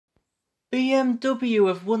BMW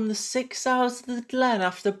have won the 6 Hours of the Glen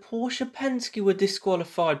after Porsche Penske were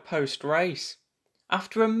disqualified post-race.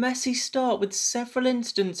 After a messy start with several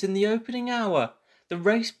incidents in the opening hour, the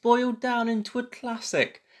race boiled down into a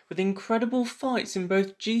classic with incredible fights in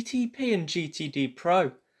both GTP and GTD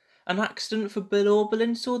Pro. An accident for Bill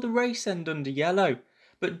Orbelin saw the race end under yellow,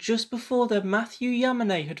 but just before that Matthew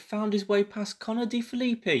Yamane had found his way past Connor De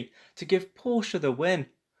Filippi to give Porsche the win,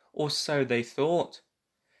 or so they thought.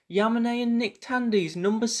 Yamane and Nick Tandy's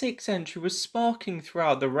number 6 entry was sparking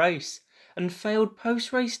throughout the race, and failed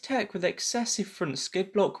post-race tech with excessive front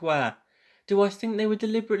skid block wear. Do I think they were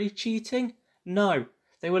deliberately cheating? No,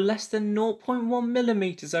 they were less than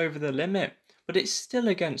 0.1mm over the limit, but it's still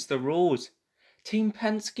against the rules. Team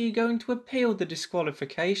Penske are going to appeal the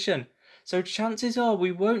disqualification, so chances are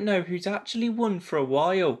we won't know who's actually won for a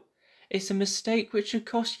while. It's a mistake which should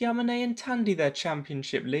cost Yamane and Tandy their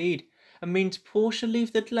championship lead, and means Porsche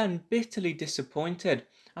leave the Glen bitterly disappointed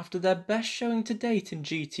after their best showing to date in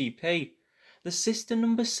GTP. The sister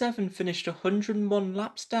number 7 finished 101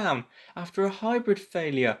 laps down after a hybrid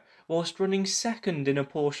failure whilst running second in a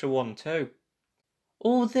Porsche 1-2.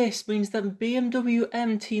 All this means that BMW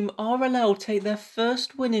M team are allowed to take their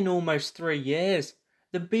first win in almost 3 years.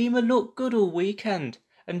 The Beamer looked good all weekend,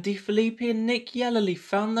 and De Filippi and Nick Yellerly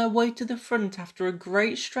found their way to the front after a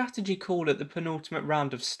great strategy call at the penultimate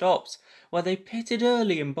round of stops, where they pitted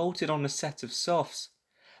early and bolted on a set of softs.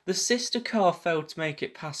 The sister car failed to make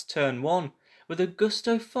it past turn 1, with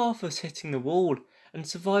Augusto Farfus hitting the wall and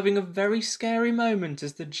surviving a very scary moment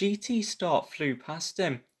as the GT start flew past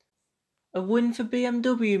him. A win for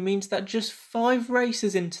BMW means that just 5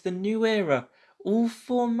 races into the new era, all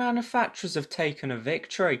 4 manufacturers have taken a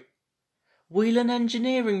victory. Whelen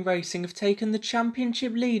Engineering Racing have taken the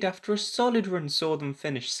championship lead after a solid run saw them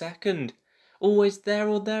finish second. Always there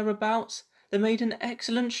or thereabouts, they made an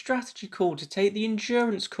excellent strategy call to take the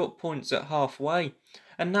Endurance Cup points at halfway,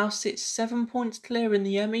 and now sit 7 points clear in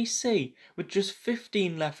the MEC with just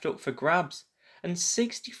 15 left up for grabs, and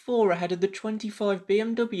 64 ahead of the 25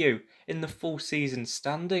 BMW in the full season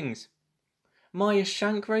standings. Meyer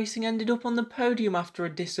Shank Racing ended up on the podium after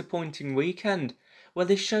a disappointing weekend, where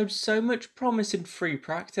they showed so much promise in free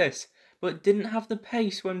practice, but didn't have the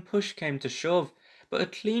pace when push came to shove, but a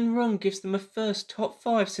clean run gives them a first top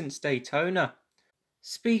 5 since Daytona.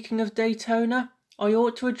 Speaking of Daytona, I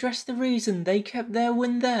ought to address the reason they kept their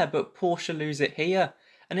win there but Porsche lose it here,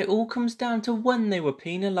 and it all comes down to when they were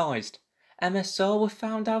penalised. MSR were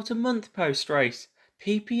found out a month post-race,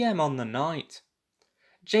 PPM on the night.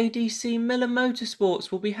 JDC Miller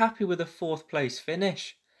Motorsports will be happy with a 4th place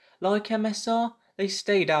finish. Like MSR, they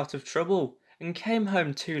stayed out of trouble and came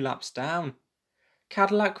home 2 laps down.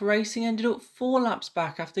 Cadillac Racing ended up 4 laps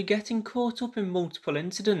back after getting caught up in multiple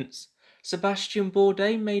incidents. Sebastian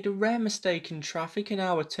Bourdais made a rare mistake in traffic in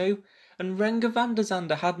hour 2, and Renger van der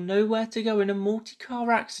Zande had nowhere to go in a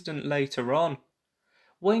multi-car accident later on.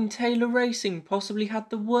 Wayne Taylor Racing possibly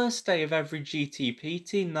had the worst day of every GTP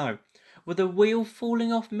team though, with a wheel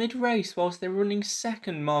falling off mid-race whilst they were running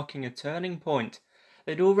second, marking a turning point.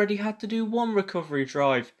 They'd already had to do 1 recovery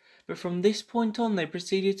drive, but from this point on they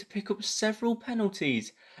proceeded to pick up several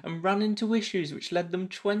penalties and ran into issues which led them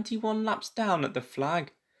 21 laps down at the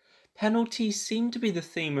flag. Penalties seemed to be the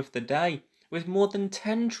theme of the day, with more than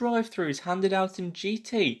 10 drive-throughs handed out in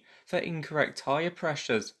GT for incorrect tyre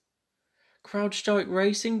pressures. CrowdStrike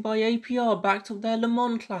Racing by APR backed up their Le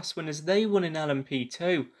Mans class win as they won in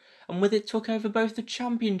LMP2, and with it took over both the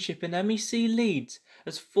championship and MEC leads,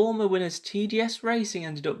 as former winners TDS Racing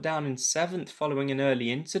ended up down in 7th following an early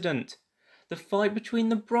incident. The fight between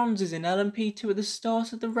the bronzes in LMP2 at the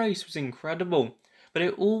start of the race was incredible, but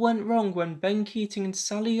it all went wrong when Ben Keating and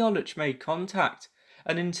Sally Yollich made contact,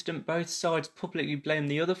 an incident both sides publicly blamed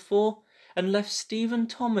the other for, and left Stephen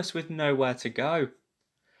Thomas with nowhere to go.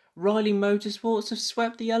 Riley Motorsports have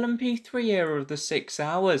swept the LMP3 era of the 6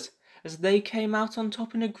 hours, as they came out on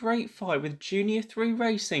top in a great fight with Junior 3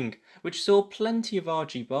 Racing, which saw plenty of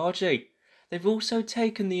argy-bargy. They've also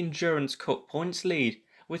taken the Endurance Cup points lead,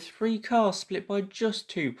 with 3 cars split by just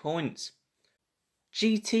 2 points.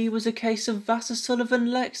 GT was a case of Vassar Sullivan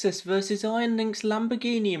Lexus versus Iron Lynx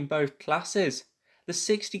Lamborghini in both classes. The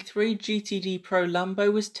 63 GTD Pro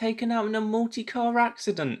Lambo was taken out in a multi-car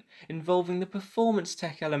accident involving the Performance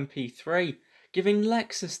Tech LMP3, giving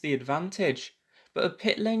Lexus the advantage. But a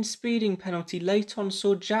pit lane speeding penalty late on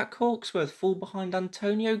saw Jack Hawksworth fall behind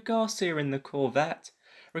Antonio Garcia in the Corvette,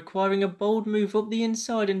 requiring a bold move up the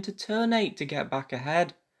inside into turn 8 to get back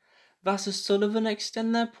ahead. Vassar Sullivan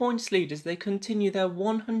extend their points lead as they continue their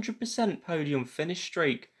 100% podium finish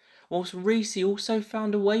streak, whilst Reese also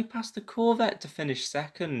found a way past the Corvette to finish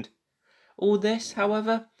second. All this,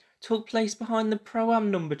 however, took place behind the Pro-Am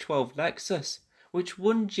number 12 Lexus, which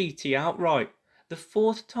won GT outright, the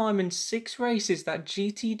fourth time in 6 races that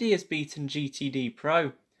GTD has beaten GTD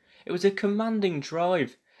Pro. It was a commanding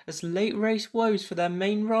drive, as late race woes for their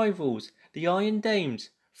main rivals, the Iron Dames,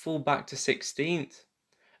 fall back to 16th.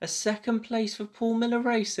 A second place for Paul Miller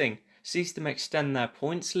Racing sees them extend their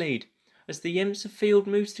points lead, as the IMSA field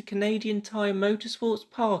moves to Canadian Tire Motorsports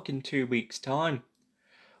Park in 2 weeks' time.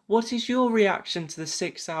 What is your reaction to the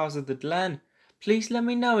 6 hours of the Glen? Please let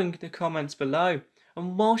me know in the comments below.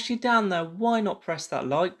 And whilst you're down there, why not press that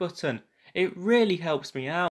like button? It really helps me out.